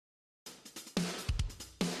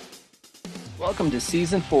Welcome to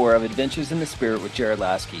Season 4 of Adventures in the Spirit with Jared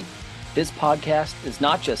Lasky. This podcast is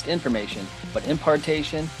not just information, but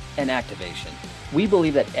impartation and activation. We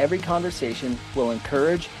believe that every conversation will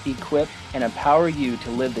encourage, equip, and empower you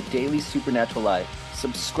to live the daily supernatural life.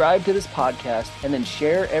 Subscribe to this podcast and then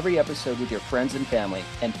share every episode with your friends and family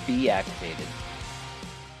and be activated.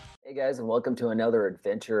 Hey guys, and welcome to another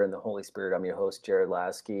adventure in the Holy Spirit. I'm your host, Jared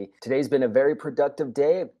Lasky. Today's been a very productive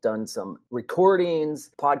day. I've done some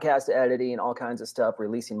recordings, podcast editing, all kinds of stuff,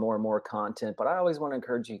 releasing more and more content. But I always want to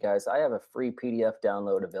encourage you guys, I have a free PDF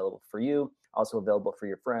download available for you, also available for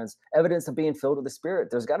your friends. Evidence of being filled with the Spirit.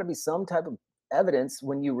 There's got to be some type of evidence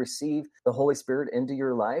when you receive the Holy Spirit into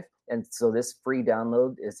your life. And so this free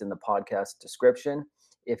download is in the podcast description.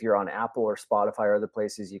 If you're on Apple or Spotify or other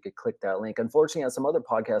places, you could click that link. Unfortunately, on some other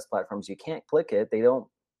podcast platforms, you can't click it. They don't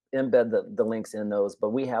embed the links in those,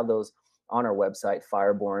 but we have those on our website,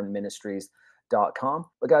 firebornministries.com.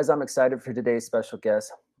 But guys, I'm excited for today's special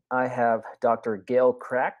guest. I have Dr. Gale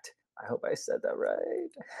Kragt. I hope I said that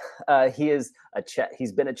right.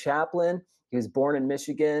 He's been a chaplain. He was born in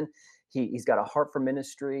Michigan. He's got a heart for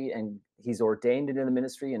ministry, and he's ordained into the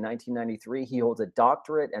ministry in 1993. He holds a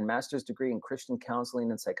doctorate and master's degree in Christian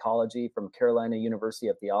counseling and psychology from Carolina University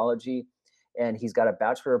of Theology. And he's got a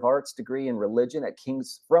Bachelor of Arts degree in religion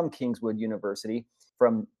from Kingswood University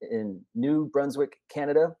in New Brunswick,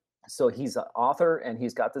 Canada. So he's an author, and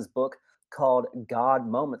he's got this book called God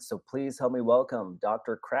Moments. So please help me welcome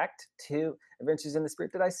Dr. Kragt to Adventures in the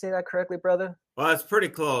Spirit. Did I say that correctly, brother? Well, it's pretty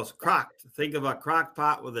close. Kragt. Think of a crock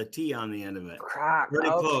pot with a T on the end of it. Kragt. Pretty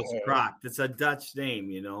close. Okay. Kragt. It's a Dutch name,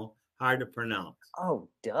 hard to pronounce. Oh,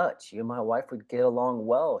 Dutch. You and my wife would get along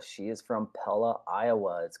well. She is from Pella,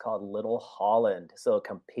 Iowa. It's called Little Holland. So it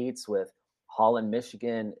competes with Holland,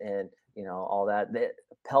 Michigan, and, all that.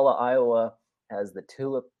 Pella, Iowa has the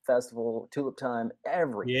Tulip Festival, Tulip Time,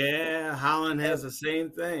 everything. Yeah, Holland has the same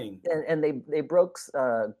thing. And they broke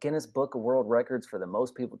Guinness Book of World Records for the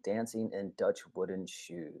most people dancing in Dutch wooden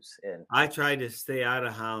shoes. And I tried to stay out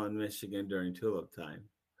of Holland, Michigan during Tulip Time.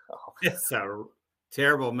 Oh. It's a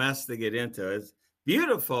terrible mess to get into. It's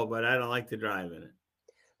beautiful, but I don't like to drive in it.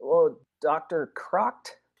 Well, Dr.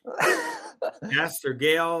 Kragt. Pastor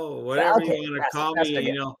Gale, whatever you want to call me,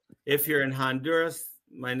 Gale. If you're in Honduras,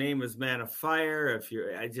 my name is Man of Fire.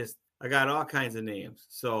 I got all kinds of names.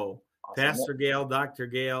 So awesome. Pastor Gale, Dr.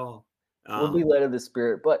 Gale. We'll be led of the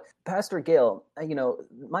Spirit. But Pastor Gale,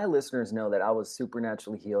 my listeners know that I was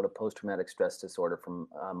supernaturally healed of post-traumatic stress disorder from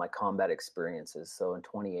my combat experiences. So in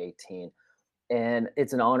 2018, and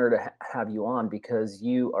it's an honor to have you on because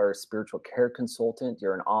you are a spiritual care consultant.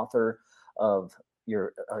 You're an author of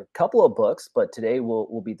a couple of books, but today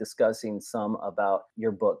we'll be discussing some about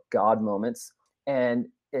your book, God Moments. And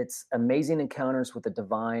it's amazing encounters with the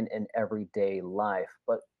divine in everyday life.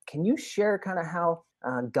 But can you share kind of how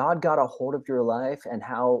God got a hold of your life and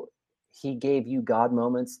how he gave you God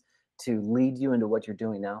moments to lead you into what you're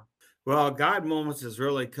doing now? Well, God Moments has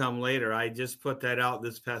really come later. I just put that out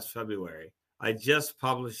this past February. I just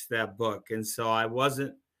published that book. And so I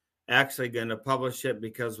wasn't actually going to publish it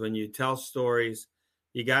because when you tell stories,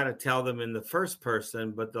 you got to tell them in the first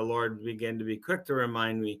person. But the Lord began to be quick to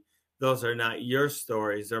remind me, those are not your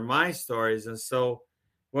stories, they're my stories. And so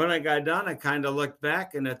when I got done, I kind of looked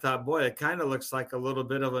back and I thought, boy, it kind of looks like a little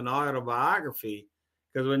bit of an autobiography.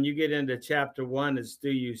 Because when you get into chapter 1, it's Do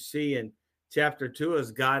You See? And chapter 2 is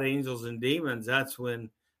God, Angels, and Demons. That's when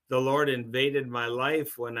the Lord invaded my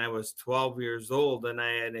life when I was 12 years old. And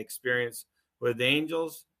I had an experience with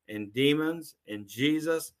angels and demons and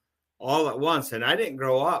Jesus all at once. And I didn't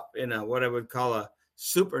grow up in what I would call a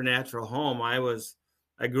supernatural home.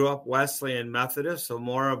 I grew up Wesleyan Methodist, so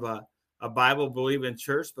more of a Bible-believing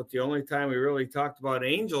church. But the only time we really talked about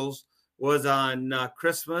angels was on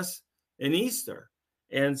Christmas and Easter.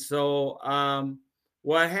 And so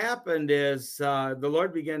what happened is the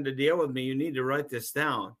Lord began to deal with me. You need to write this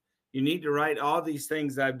down. You need to write all these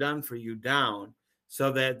things I've done for you down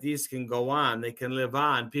so that these can go on. They can live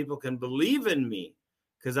on. People can believe in me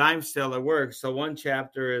because I'm still at work. So one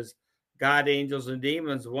chapter is God, Angels, and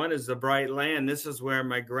Demons. One is the Bright Land. This is where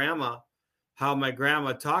my grandma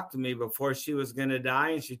talked to me before she was going to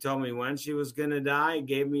die. And she told me when she was going to die,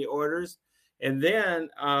 gave me orders. And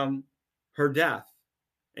then her death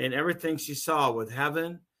and everything she saw with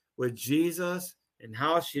heaven, with Jesus, and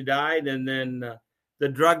how she died. And then the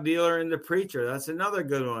drug dealer and the preacher. That's another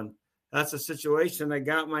good one. That's a situation I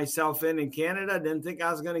got myself in Canada. Didn't think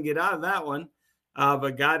I was going to get out of that one.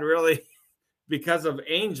 But God really, because of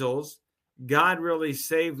angels, God really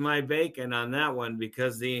saved my bacon on that one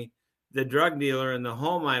because the drug dealer in the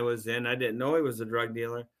home I was in, I didn't know he was a drug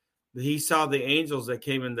dealer. he saw the angels that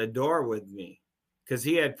came in the door with me, because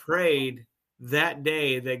he had prayed that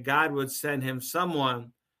day that God would send him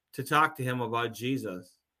someone to talk to him about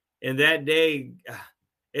Jesus. And that day,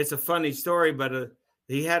 it's a funny story, but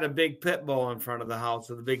he had a big pit bull in front of the house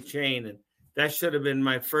with a big chain. And that should have been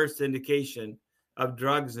my first indication of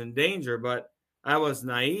drugs and danger. But I was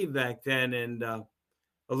naive back then. And a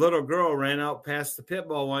little girl ran out past the pit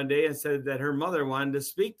bull one day and said that her mother wanted to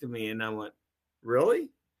speak to me. And I went, really?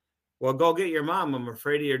 Well, go get your mom. I'm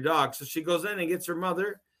afraid of your dog. So she goes in and gets her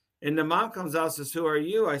mother. And the mom comes out and says, who are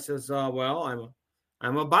you? I says, well,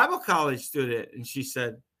 I'm a Bible college student. And she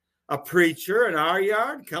said, a preacher in our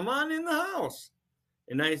yard? Come on in the house.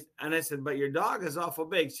 And I said, but your dog is awful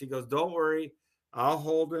big. She goes, don't worry. I'll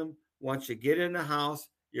hold him. Once you get in the house,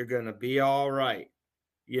 you're going to be all right.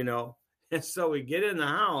 And so we get in the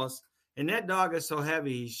house, and that dog is so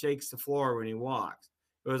heavy, he shakes the floor when he walks.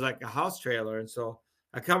 It was like a house trailer. And so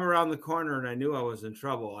I come around the corner, and I knew I was in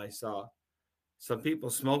trouble. I saw some people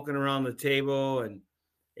smoking around the table,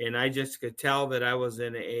 and I just could tell that I was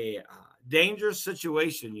in a dangerous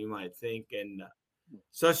situation, you might think. And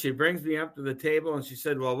so she brings me up to the table, and she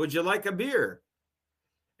said, well, would you like a beer?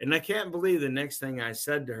 And I can't believe the next thing I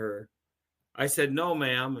said to her. I said, no,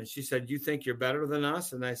 ma'am. And she said, you think you're better than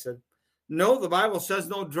us? And I said, no, the Bible says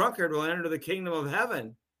no drunkard will enter the kingdom of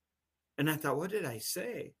heaven. And I thought, what did I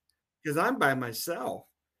say? Because I'm by myself.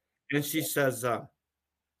 And she says,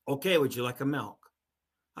 okay, would you like a milk?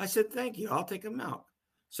 I said, thank you. I'll take a milk.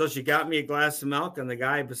 So she got me a glass of milk, and the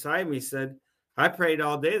guy beside me said, I prayed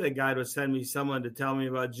all day that God would send me someone to tell me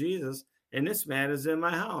about Jesus, and this man is in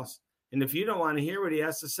my house. And if you don't want to hear what he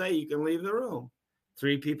has to say, you can leave the room.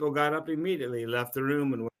 3 people got up immediately, left the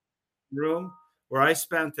room, and went to the room where I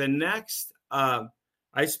spent the next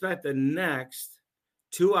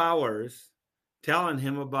 2 hours telling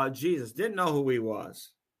him about Jesus. Didn't know who he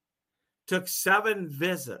was. Took 7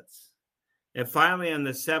 visits. And finally, on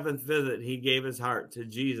the 7th visit, he gave his heart to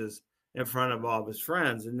Jesus in front of all of his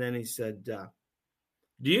friends. And then he said, do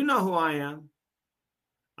you know who I am?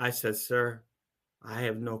 I said, sir, I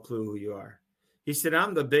have no clue who you are. He said,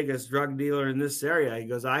 I'm the biggest drug dealer in this area. He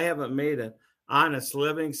goes, I haven't made an honest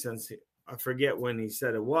living since, I forget when he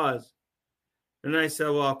said it was. And I said,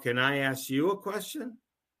 well, can I ask you a question?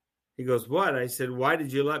 He goes, what? I said, why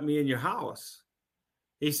did you let me in your house?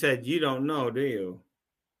 He said, you don't know, do you?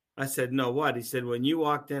 I said, no, what? He said, when you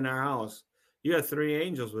walked in our house, you had 3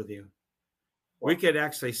 angels with you. We could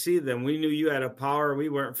actually see them. We knew you had a power we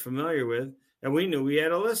weren't familiar with, and we knew we had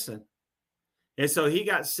to listen. And so he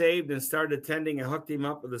got saved and started attending. I hooked him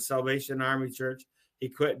up with the Salvation Army Church. He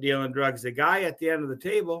quit dealing drugs. The guy at the end of the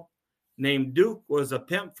table named Duke was a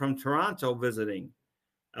pimp from Toronto visiting.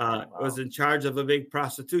 Was in charge of a big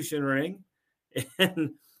prostitution ring.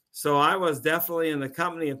 And so I was definitely in the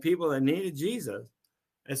company of people that needed Jesus.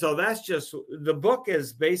 And so that's just, the book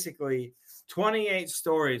is basically 28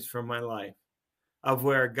 stories from my life of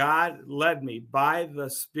where God led me by the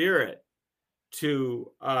Spirit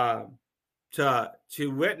to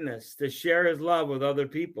witness, to share his love with other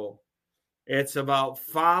people. It's about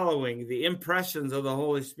following the impressions of the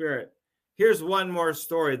Holy Spirit. Here's one more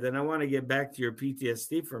story. Then I want to get back to your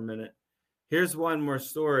PTSD for a minute. Here's one more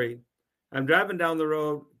story. I'm driving down the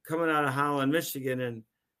road coming out of Holland, Michigan, and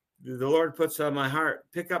the Lord puts on my heart,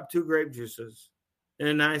 pick up 2 grape juices.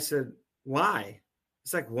 And I said, why?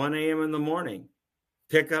 It's like 1 a.m. in the morning.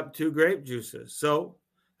 Pick up 2 grape juices. So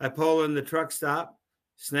I pull in the truck stop,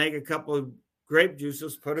 snag a couple of grape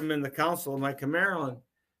juices, put them in the console of my Camaro, and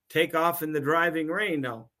take off in the driving rain.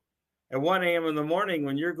 Now, at 1 a.m. in the morning,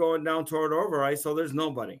 when you're going down toward Overijssel, so there's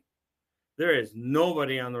nobody. There is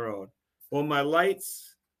nobody on the road. Well, my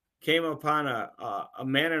lights came upon a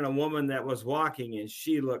man and a woman that was walking, and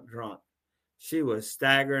she looked drunk. She was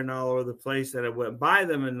staggering all over the place, and I went by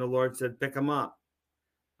them, and the Lord said, pick them up.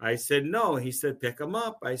 I said, no. He said, pick them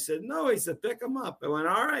up. I said, no. He said, pick them up. I went,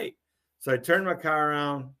 all right. So I turned my car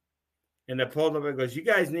around, and I pulled up and goes, you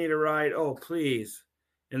guys need a ride? Oh, please.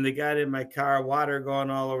 And they got in my car, water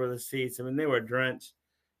going all over the seats. I mean, they were drenched.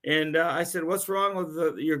 And I said, what's wrong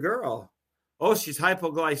with your girl? Oh, she's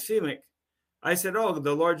hypoglycemic. I said, oh,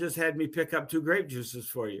 the Lord just had me pick up 2 grape juices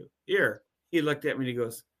for you. Here. He looked at me and he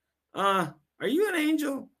goes, are you an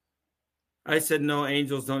angel? I said, no,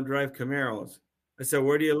 angels don't drive Camaros. I said,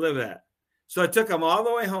 where do you live at? So I took them all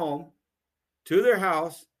the way home to their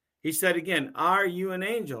house. He said again, are you an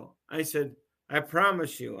angel? I said, I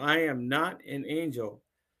promise you, I am not an angel.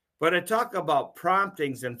 But I talk about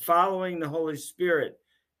promptings and following the Holy Spirit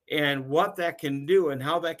and what that can do and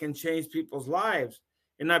how that can change people's lives.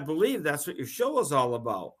 And I believe that's what your show is all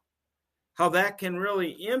about, how that can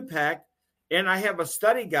really impact And I have a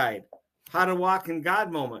study guide, How to Walk in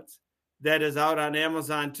God Moments, that is out on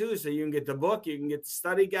Amazon too. So you can get the book, you can get the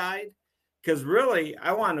study guide, because really,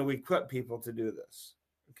 I want to equip people to do this.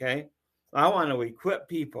 Okay. I want to equip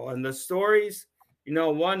people. And the stories,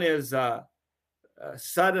 one is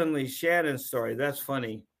suddenly Shannon's story. That's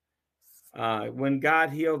funny. When God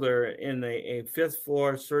healed her in a fifth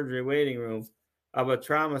floor surgery waiting room of a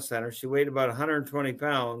trauma center, she weighed about 120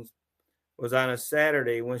 pounds, was on a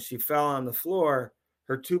Saturday. When she fell on the floor,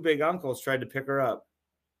 her two big uncles tried to pick her up.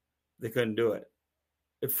 They couldn't do it.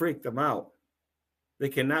 It freaked them out. They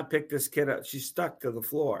cannot pick this kid up. She's stuck to the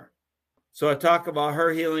floor. So I talk about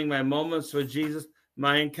her healing, my moments with Jesus,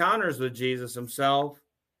 my encounters with Jesus himself.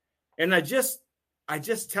 And I just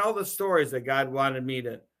tell the stories that God wanted me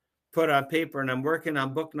to put on paper. And I'm working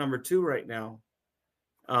on book number 2 right now.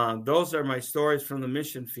 Those are my stories from the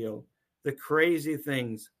mission field, the crazy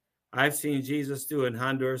things I've seen Jesus do in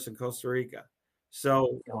Honduras and Costa Rica.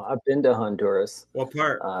 So I've been to Honduras. What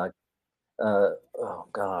part? Oh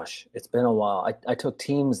gosh, it's been a while. I took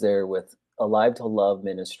teams there with Alive to Love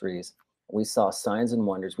Ministries. We saw signs and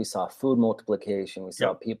wonders. We saw food multiplication. We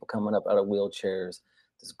saw people coming up out of wheelchairs.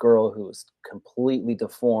 This girl who was completely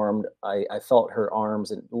deformed. I felt her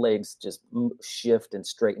arms and legs just shift and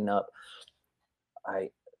straighten up.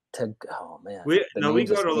 Oh man. We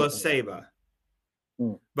go to La Ceiba,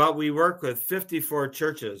 but we work with 54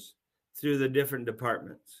 churches through the different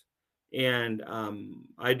departments. And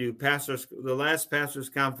I do pastors. The last pastors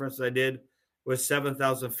conference I did was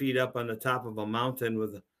 7,000 feet up on the top of a mountain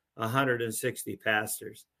with 160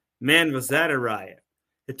 pastors. Man, was that a riot.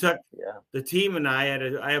 It took the team and I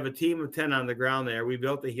have a team of 10 on the ground there. We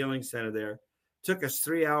built the healing center there. It took us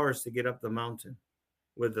 3 hours to get up the mountain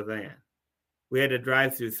with the van. We had to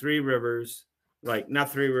drive through 3 rivers, like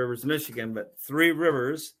not 3 rivers, Michigan, but 3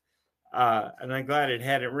 rivers. And I'm glad it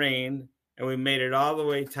hadn't rained. And we made it all the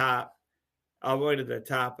way to the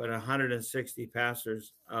top, and 160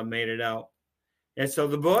 pastors made it out. And so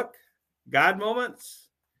the book, God Moments,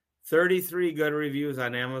 33 good reviews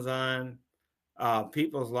on Amazon.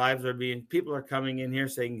 People's lives people are coming in here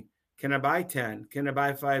saying, can I buy 10? Can I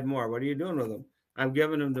buy 5 more? What are you doing with them? I'm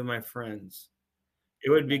giving them to my friends. It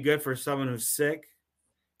would be good for someone who's sick,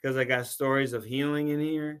 because I got stories of healing in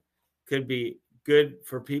here. Could be good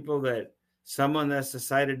for people someone that's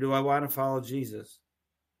decided, do I want to follow Jesus?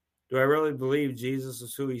 Do I really believe Jesus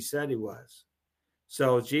is who he said he was?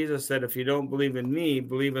 So Jesus said, if you don't believe in me,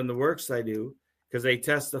 believe in the works I do, because they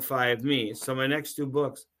testify of me. So my next 2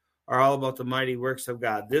 books are all about the mighty works of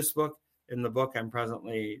God. This book and the book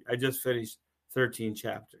I just finished 13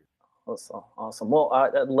 chapters. Awesome. Well,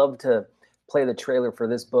 I'd love to play the trailer for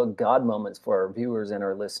this book, God Moments, for our viewers and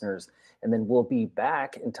our listeners. And then we'll be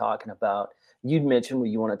back and talking about, you'd mentioned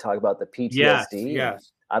you want to talk about the PTSD.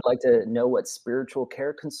 Yes. I'd like to know what spiritual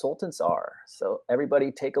care consultants are. So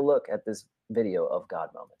everybody take a look at this video of God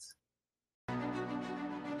Moments.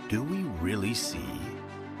 Do we really see,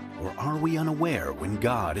 or are we unaware when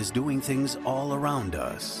God is doing things all around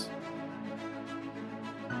us?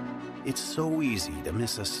 It's so easy to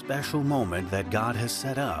miss a special moment that God has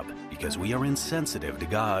set up because we are insensitive to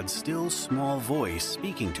God's still small voice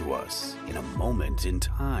speaking to us in a moment in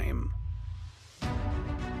time.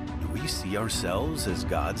 Do we see ourselves as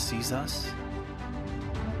God sees us?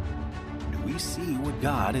 Do we see what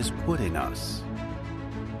God has put in us?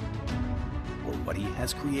 Or what he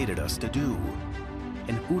has created us to do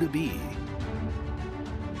and who to be?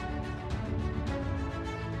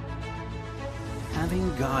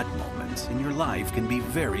 Having God moments in your life can be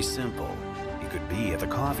very simple. It could be at the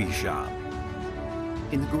coffee shop,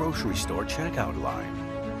 in the grocery store checkout line,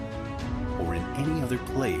 or in any other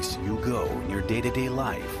place you go in your day-to-day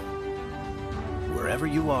life. Wherever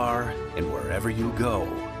you are and wherever you go,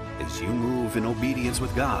 as you move in obedience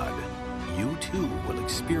with God, you too will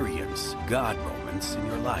experience God moments in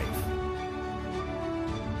your life.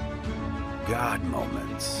 God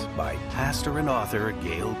Moments by pastor and author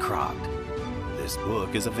Gale Kragt. This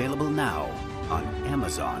book is available now on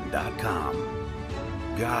Amazon.com.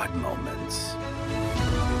 God Moments.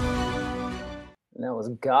 And that was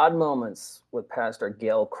God Moments with Pastor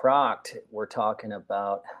Gale Kragt. We're talking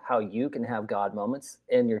about how you can have God moments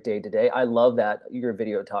in your day-to-day. I love that, your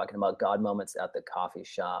video talking about God moments at the coffee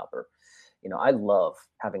shop, or, I love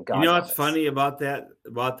having God moments. What's funny about that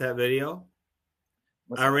video?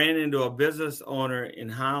 I ran into a business owner in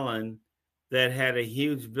Holland that had a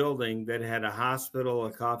huge building that had a hospital,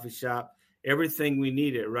 a coffee shop, everything we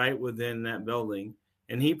needed right within that building.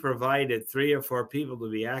 And he provided 3 or 4 people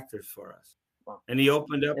to be actors for us. Wow. And he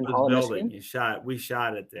opened up his building. We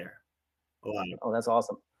shot it there. A lot of. Oh, that's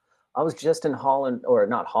awesome. I was just in Holland, or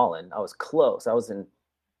not Holland. I was close. I was in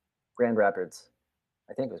Grand Rapids.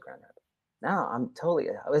 I think it was Grand Rapids. No,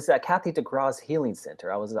 I was at Kathy DeGraw's Healing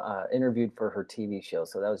Center. I was interviewed for her TV show.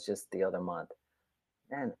 So that was just the other month.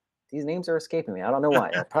 Man, these names are escaping me. I don't know why.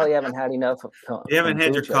 I probably haven't had enough of You haven't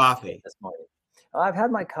had your kombucha coffee this morning. I've had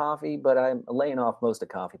my coffee, but I'm laying off most of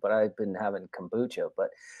coffee, but I've been having kombucha. But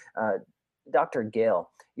uh, Dr. Gale,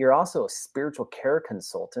 you're also a spiritual care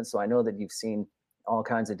consultant. So I know that you've seen all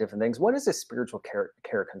kinds of different things. What is a spiritual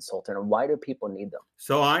care consultant, and why do people need them?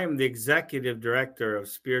 So I am the executive director of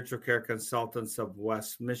Spiritual Care Consultants of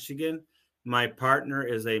West Michigan. My partner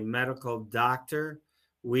is a medical doctor.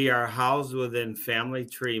 We are housed within Family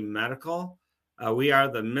Tree Medical. We are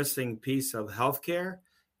the missing piece of healthcare.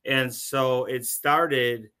 And so it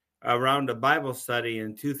started around a Bible study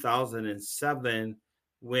in 2007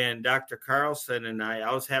 when Dr. Carlson and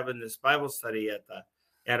I was having this Bible study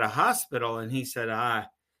at a hospital, and he said, I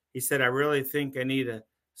really think I need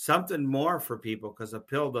something more for people because a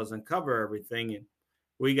pill doesn't cover everything. And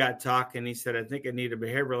we got talking. He said, I think I need a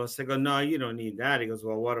behavioralist. I go, no, you don't need that. He goes,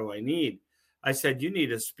 well, what do I need? I said, you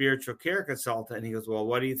need a spiritual care consultant. And he goes, well,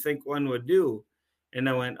 what do you think one would do? And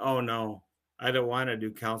I went, oh, no, I don't want to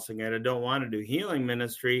do counseling. I don't want to do healing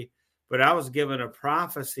ministry. But I was given a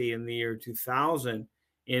prophecy in the year 2000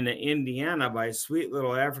 in Indiana by a sweet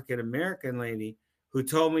little African-American lady who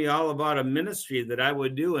told me all about a ministry that I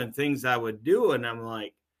would do and things I would do. And I'm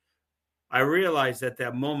like, I realized at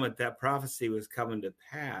that moment that prophecy was coming to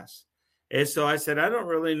pass. And so I said, I don't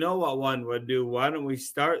really know what one would do. Why don't we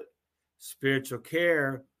start spiritual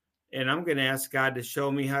care? And I'm going to ask God to show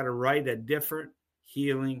me how to write a different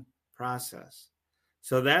healing process.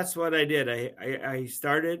 So that's what I did. I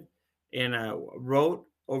started and I wrote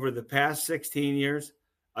over the past 16 years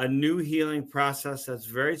a new healing process that's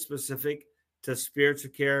very specific to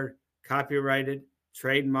spiritual care, copyrighted,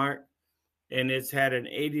 trademarked, and it's had an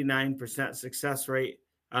 89% success rate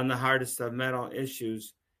on the hardest of mental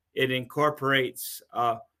issues. It incorporates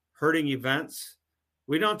hurting events.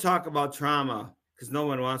 We don't talk about trauma because no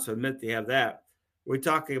one wants to admit they have that. We're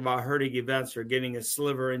talking about hurting events or getting a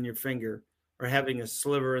sliver in your finger or having a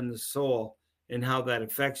sliver in the soul and how that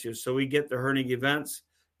affects you. So we get the hurting events.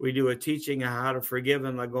 We do a teaching on how to forgive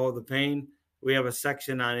and let go of the pain. We have a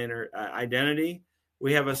section on inner identity.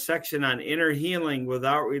 We have a section on inner healing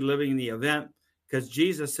without reliving the event, because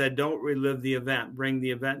Jesus said, don't relive the event, bring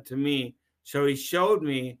the event to me. So he showed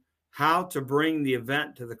me how to bring the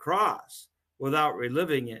event to the cross without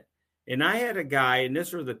reliving it. And I had a guy, and this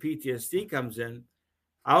is where the PTSD comes in.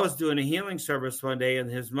 I was doing a healing service one day, and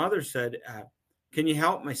his mother said, can you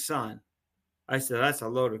help my son? I said, that's a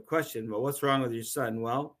loaded question, but what's wrong with your son?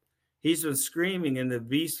 Well, he's been screaming in the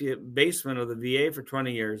basement of the VA for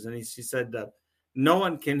 20 years. And she said, no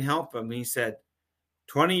one can help him. He said,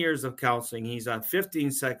 20 years of counseling. He's on 15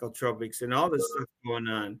 psychotropics and all this stuff going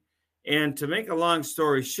on. And to make a long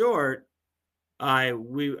story short, I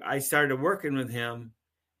started working with him.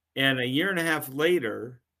 And a year and a half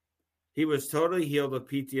later, he was totally healed of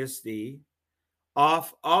PTSD,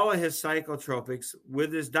 off all of his psychotropics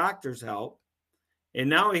with his doctor's help. And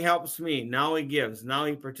now he helps me. Now he gives. Now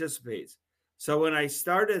he participates. So when I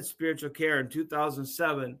started spiritual care in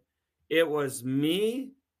 2007, it was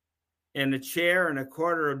me and a chair and a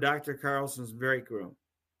quarter of Dr. Carlson's break room.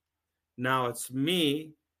 Now it's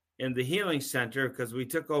me in the healing center because we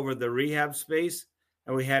took over the rehab space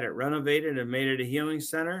and we had it renovated and made it a healing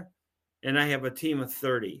center. And I have a team of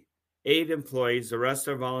 30, 8 employees. The rest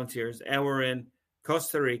are volunteers. And we're in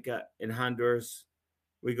Costa Rica and Honduras.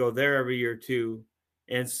 We go there every year too.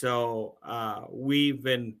 And so we've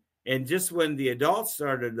been, and just when the adults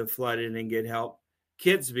started to flood in and get help,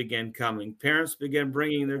 kids began coming. Parents began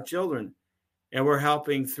bringing their children. And we're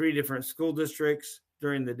helping 3 different school districts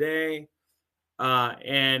during the day.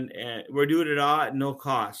 And we're doing it all at no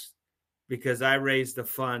cost because I raised the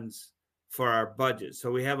funds for our budget.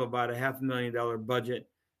 So we have about a $500,000 budget,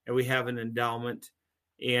 and we have an endowment.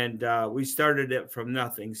 And we started it from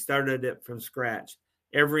nothing, started it from scratch.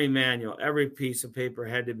 Every manual, every piece of paper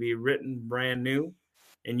had to be written brand new.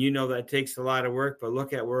 And you know that takes a lot of work, but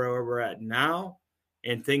look at where we're at now.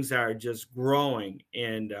 And things are just growing.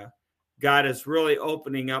 And God is really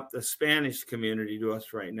opening up the Spanish community to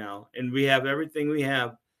us right now. And we have everything we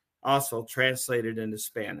have also translated into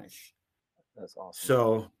Spanish. That's awesome.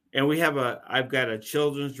 So, and I've got a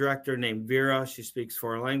children's director named Vera. She speaks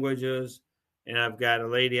 4 languages. And I've got a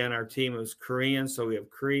lady on our team who's Korean. So we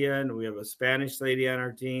have Korean. We have a Spanish lady on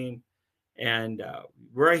our team. And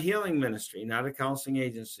we're a healing ministry, not a counseling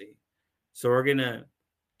agency. So we're going to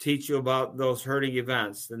teach you about those hurting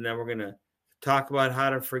events. And then we're going to talk about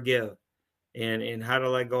how to forgive. and how to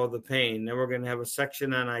let go of the pain. Then we're going to have a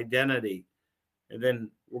section on identity. And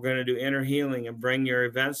then we're going to do inner healing and bring your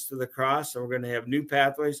events to the cross. And we're going to have new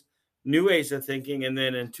pathways, new ways of thinking. And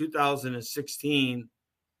then in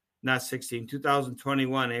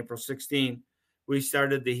 2021, April 16, we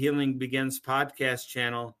started the Healing Begins podcast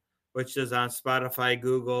channel, which is on Spotify,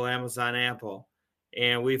 Google, Amazon, Apple.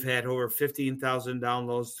 And we've had over 15,000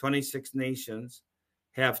 downloads, 26 nations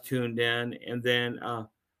have tuned in. And then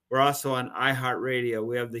we're also on iHeartRadio.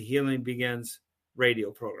 We have the Healing Begins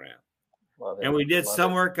radio program. And we did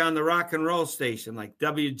some work on the rock and roll station, like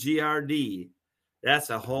WGRD. That's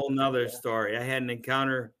a whole nother story. I had an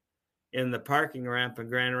encounter in the parking ramp in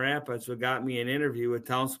Grand Rapids, which got me an interview with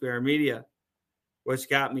Town Square Media, which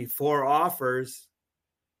got me 4 offers.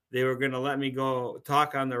 They were going to let me go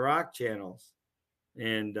talk on the rock channels.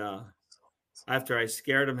 And after I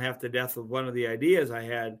scared them half to death with one of the ideas I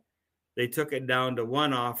had, they took it down to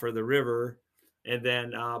 1 offer, the river. And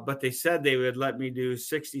then, but they said they would let me do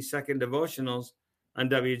 60-second devotionals on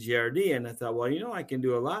WGRD. And I thought, well, I can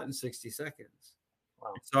do a lot in 60 seconds.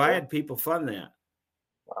 Wow. So I had people fund that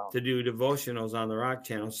to do devotionals on the Rock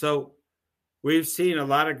Channel. So we've seen a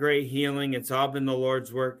lot of great healing. It's all been the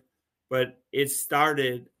Lord's work, but it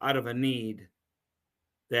started out of a need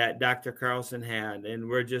that Dr. Carlson had. And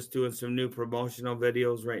we're just doing some new promotional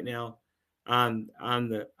videos right now on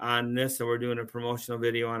this, and we're doing a promotional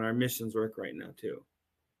video on our missions work right now too.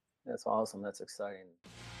 That's awesome. That's exciting.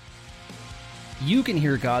 You can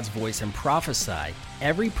hear God's voice and prophesy.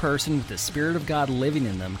 Every person with the Spirit of God living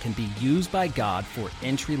in them can be used by God for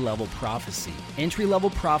entry-level prophecy. Entry-level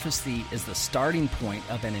prophecy is the starting point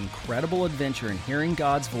of an incredible adventure in hearing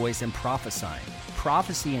God's voice and prophesying.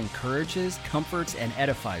 Prophecy encourages, comforts, and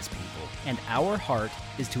edifies people, and our heart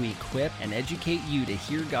is to equip and educate you to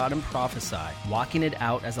hear God and prophesy, walking it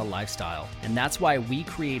out as a lifestyle. And that's why we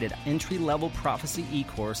created Entry-Level Prophecy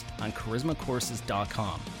e-course on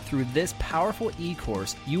charismacourses.com. Through this powerful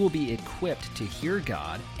e-course, you will be equipped to hear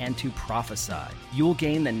God and to prophesy. You will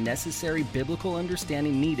gain the necessary biblical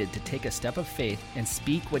understanding needed to take a step of faith and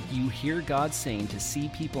speak what you hear God saying to see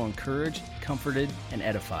people encouraged, comforted, and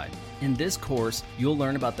edified. In this course, you'll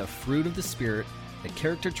learn about the fruit of the Spirit, the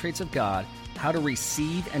character traits of God, how to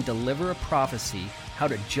receive and deliver a prophecy, how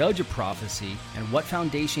to judge a prophecy, and what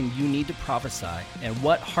foundation you need to prophesy, and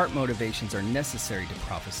what heart motivations are necessary to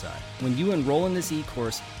prophesy. When you enroll in this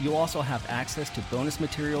e-course, you'll also have access to bonus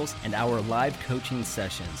materials and our live coaching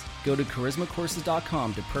sessions. Go to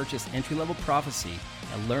charismacourses.com to purchase Entry-Level Prophecy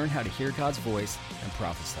and learn how to hear God's voice and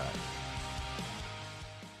prophesy.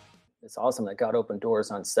 It's awesome that God opened doors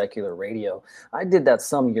on secular radio. I did that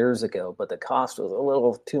some years ago, but the cost was a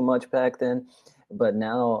little too much back then. But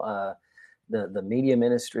now the media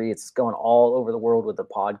ministry, it's going all over the world with the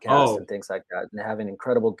podcast and things like that, and having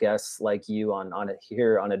incredible guests like you on it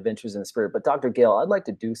here on Adventures in the Spirit. But Dr. Gale, I'd like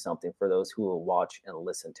to do something for those who will watch and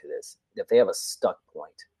listen to this. If they have a stuck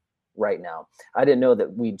point right now, I didn't know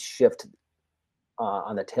that we'd shift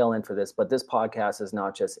on the tail end for this, but this podcast is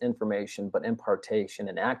not just information, but impartation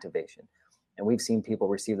and activation. And we've seen people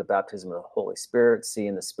receive the baptism of the Holy Spirit, see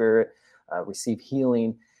in the Spirit, receive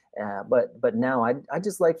healing. But now I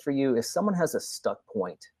just like for you, if someone has a stuck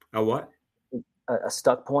point. A what? A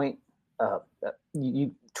stuck point,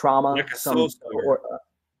 you trauma, like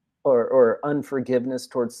or unforgiveness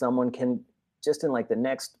towards someone, can just in like the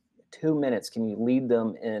next 2 minutes, can you lead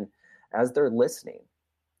them in, as they're listening,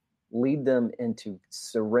 lead them into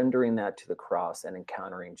surrendering that to the cross and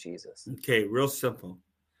encountering Jesus? Okay, real simple.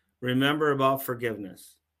 Remember about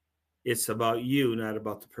forgiveness. It's about you, not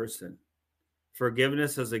about the person.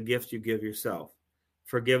 Forgiveness is a gift you give yourself.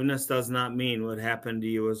 Forgiveness does not mean what happened to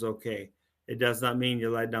you is okay. It does not mean you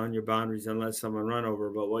let down your boundaries and let someone run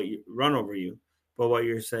over you. But what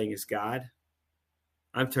you're saying is, God,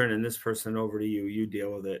 I'm turning this person over to you. You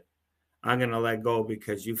deal with it. I'm going to let go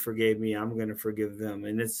because you forgave me. I'm going to forgive them.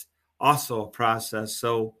 And it's also a process.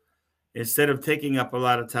 So instead of taking up a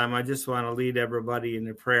lot of time, I just want to lead everybody in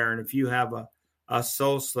a prayer. And if you have a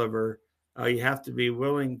soul sliver, you have to be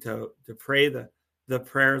willing to pray the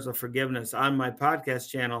prayers of forgiveness. On my podcast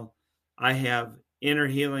channel, I have Inner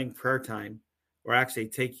Healing Prayer Time, where I actually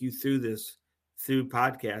take you through this through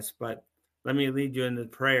podcasts. But let me lead you in the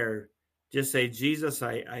prayer. Just say, Jesus,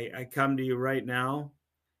 I come to you right now.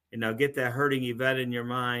 And now get that hurting event in your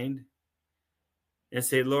mind and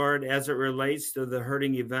say, Lord, as it relates to the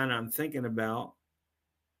hurting event I'm thinking about,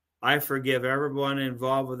 I forgive everyone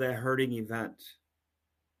involved with that hurting event.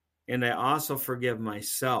 And I also forgive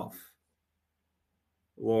myself,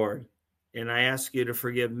 Lord. And I ask you to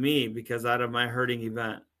forgive me because out of my hurting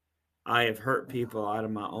event, I have hurt people out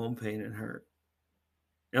of my own pain and hurt.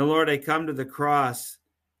 And Lord, I come to the cross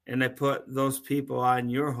and I put those people on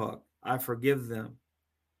your hook. I forgive them.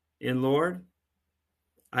 And Lord,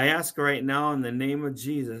 I ask right now in the name of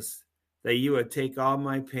Jesus that you would take all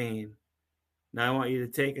my pain. Now I want you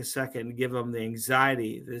to take a second and give them the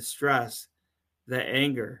anxiety, the stress, the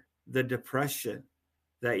anger, the depression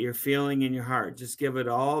that you're feeling in your heart. Just give it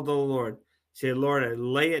all to the Lord. Say, Lord, I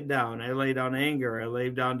lay it down. I lay down anger. I lay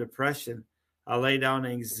down depression. I lay down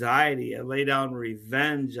anxiety. I lay down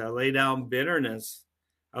revenge. I lay down bitterness.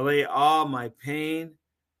 I lay all my pain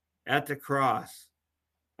at the cross.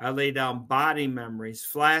 I lay down body memories,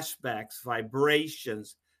 flashbacks,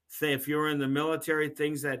 vibrations. If you were in the military,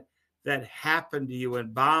 things that happened to you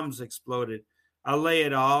when bombs exploded, I lay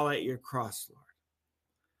it all at your cross, Lord.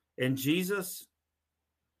 And Jesus,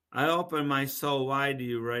 I open my soul wide to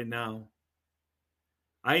you right now.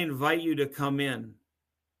 I invite you to come in.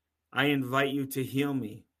 I invite you to heal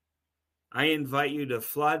me. I invite you to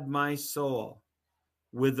flood my soul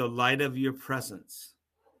with the light of your presence.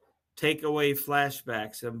 Take away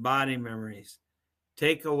flashbacks and body memories.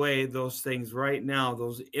 Take away those things right now,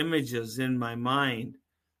 those images in my mind.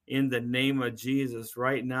 In the name of Jesus,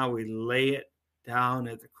 right now we lay it down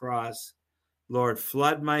at the cross. Lord,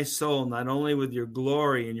 flood my soul not only with your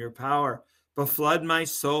glory and your power, but flood my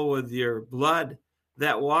soul with your blood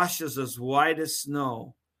that washes as white as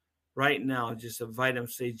snow. Right now, just invite him,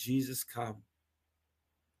 say, Jesus, come.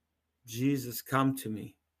 Jesus, come to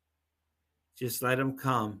me. Just let him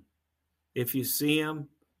come. If you see him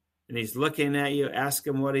and he's looking at you, ask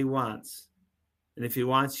him what he wants. And if he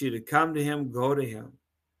wants you to come to him, go to him.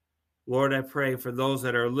 Lord, I pray for those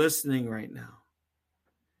that are listening right now,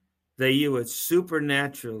 that you would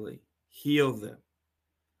supernaturally heal them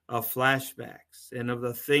of flashbacks and of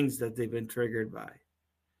the things that they've been triggered by.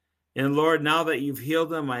 And Lord, now that you've healed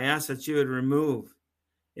them, I ask that you would remove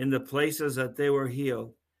in the places that they were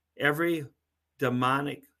healed every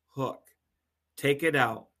demonic hook. Take it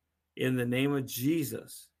out in the name of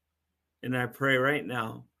Jesus. And I pray right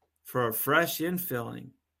now for a fresh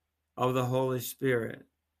infilling of the Holy Spirit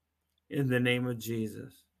in the name of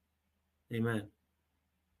Jesus. Amen.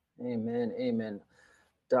 Amen. Amen.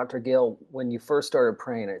 Dr. Gale, when you first started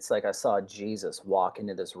praying, it's like I saw Jesus walk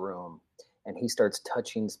into this room and he starts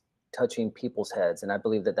touching people's heads. And I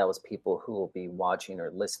believe that was people who will be watching or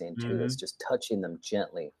listening to this, just touching them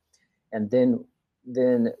gently. And then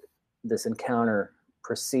this encounter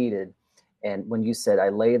proceeded. And when you said, I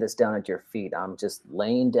lay this down at your feet, I'm just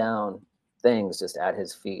laying down things just at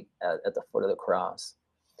his feet at the foot of the cross.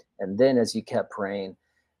 And then as you kept praying,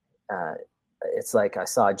 it's like I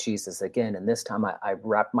saw Jesus again. And this time I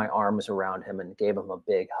wrapped my arms around him and gave him a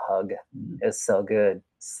big hug. It's so good.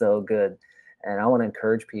 So good. And I want to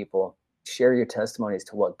encourage people, share your testimonies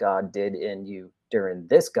to what God did in you during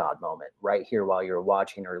this God moment right here while you're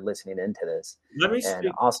watching or listening into this. Let me and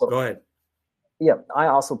speak. Also, go ahead. Yeah, I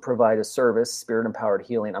also provide a service, Spirit Empowered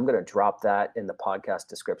Healing. I'm going to drop that in the podcast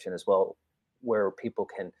description as well, where people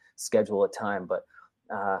can schedule a time. But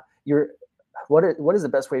what is the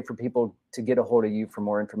best way for people to get a hold of you for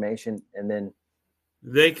more information? And then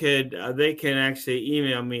they can actually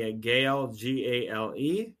email me at Gale, Gale,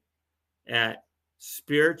 at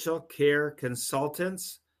Spiritual Care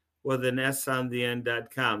Consultants with an S on the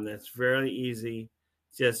end.com. That's very easy.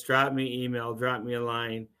 Just drop me an email, drop me a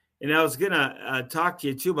line. And I was going to talk to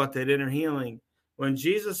you too about that inner healing. When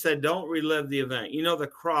Jesus said, don't relive the event, the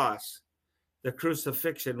cross, the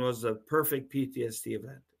crucifixion was a perfect PTSD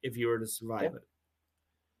event if you were to survive it.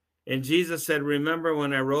 And Jesus said, remember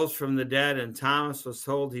when I rose from the dead and Thomas was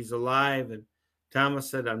told he's alive. And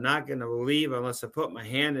Thomas said, I'm not going to believe unless I put my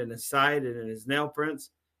hand in his side and in his nail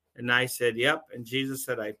prints. And I said, yep. And Jesus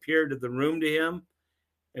said, I appeared to the room to him.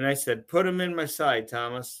 And I said, put him in my side,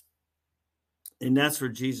 Thomas. And that's where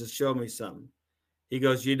Jesus showed me something. He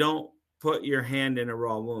goes, you don't put your hand in a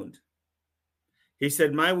raw wound. He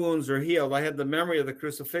said, my wounds are healed. I had the memory of the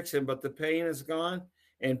crucifixion, but the pain is gone.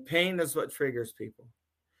 And pain is what triggers people.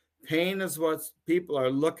 Pain is what people are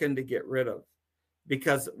looking to get rid of,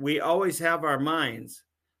 because we always have our minds.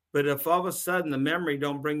 But if all of a sudden the memory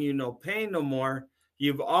don't bring you no pain no more,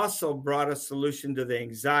 you've also brought a solution to the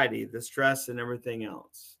anxiety, the stress, and everything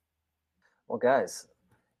else. Well, guys,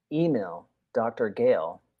 email Dr.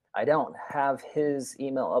 Gale. I don't have his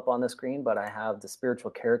email up on the screen, but I have the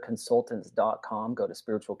spiritualcareconsultants.com. Go to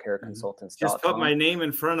spiritualcareconsultants.com. Just put my name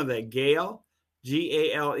in front of that, Gale,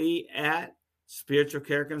 Gale, at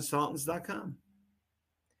spiritualcareconsultants.com.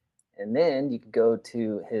 And then you can go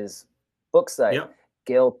to his book site,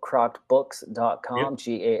 GaleKragtBooks.com,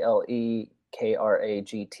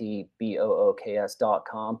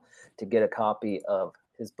 GaleKragtBooks.com, to get a copy of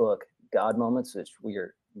his book, God Moments, which we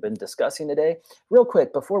are been discussing today. Real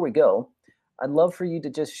quick, before we go, I'd love for you to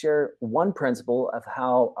just share one principle of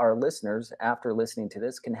how our listeners, after listening to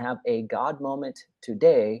this, can have a God moment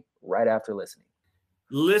today, right after listening.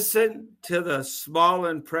 Listen to the small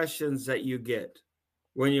impressions that you get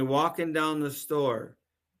when you're walking down the store,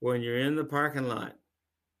 when you're in the parking lot.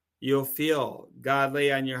 You'll feel God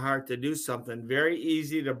lay on your heart to do something very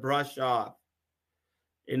easy to brush off.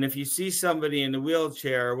 And if you see somebody in a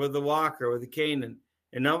wheelchair, with a walker, with a cane,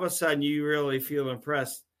 and all of a sudden you really feel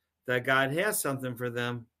impressed that God has something for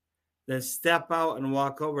them, then step out and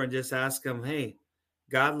walk over and just ask them, hey,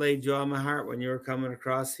 God laid you on my heart when you were coming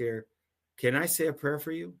across here. Can I say a prayer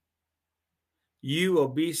for you? You will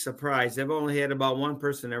be surprised. I've only had about one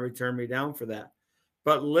person ever turn me down for that.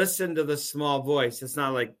 But listen to the small voice. It's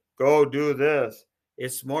not like, go do this.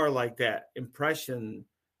 It's more like that impression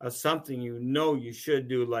of something you know you should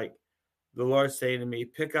do, like the Lord saying to me,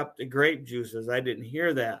 pick up the grape juices. I didn't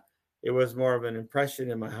hear that. It was more of an impression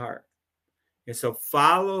in my heart. And so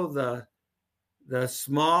follow the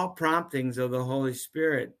small promptings of the Holy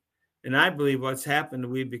Spirit. And I believe what's happened,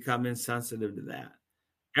 we've become insensitive to that.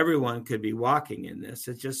 Everyone could be walking in this.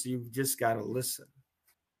 It's just, you've just got to listen.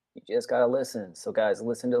 You just got to listen. So guys,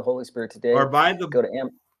 listen to the Holy Spirit today. Or buy the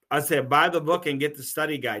book and get the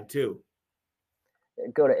study guide too.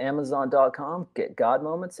 Go to Amazon.com, get God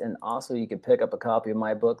Moments, and also you can pick up a copy of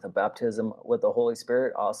my book, The Baptism with the Holy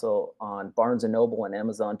Spirit, also on Barnes & Noble and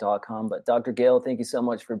Amazon.com. But Dr. Gale, thank you so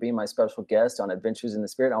much for being my special guest on Adventures in the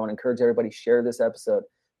Spirit. I want to encourage everybody, share this episode,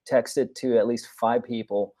 text it to at least 5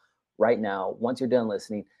 people right now. Once you're done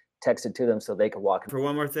listening, text it to them so they can walk. For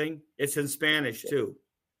one more thing, it's in Spanish too.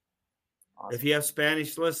 Awesome. If you have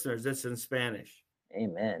Spanish listeners, it's in Spanish.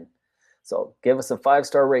 Amen. So give us a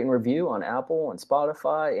 5-star rate and review on Apple and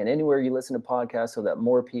Spotify and anywhere you listen to podcasts so that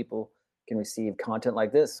more people can receive content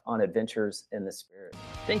like this on Adventures in the Spirit.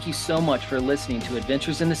 Thank you so much for listening to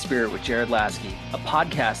Adventures in the Spirit with Jared Lasky, a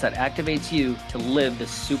podcast that activates you to live the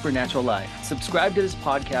supernatural life. Subscribe to this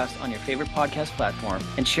podcast on your favorite podcast platform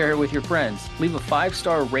and share it with your friends. Leave a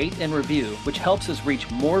 5-star rate and review, which helps us reach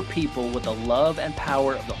more people with the love and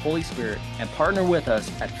power of the Holy Spirit, and partner with us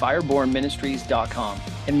at firebornministries.com.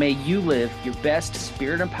 And may you live your best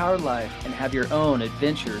spirit-empowered life and have your own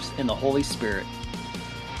adventures in the Holy Spirit.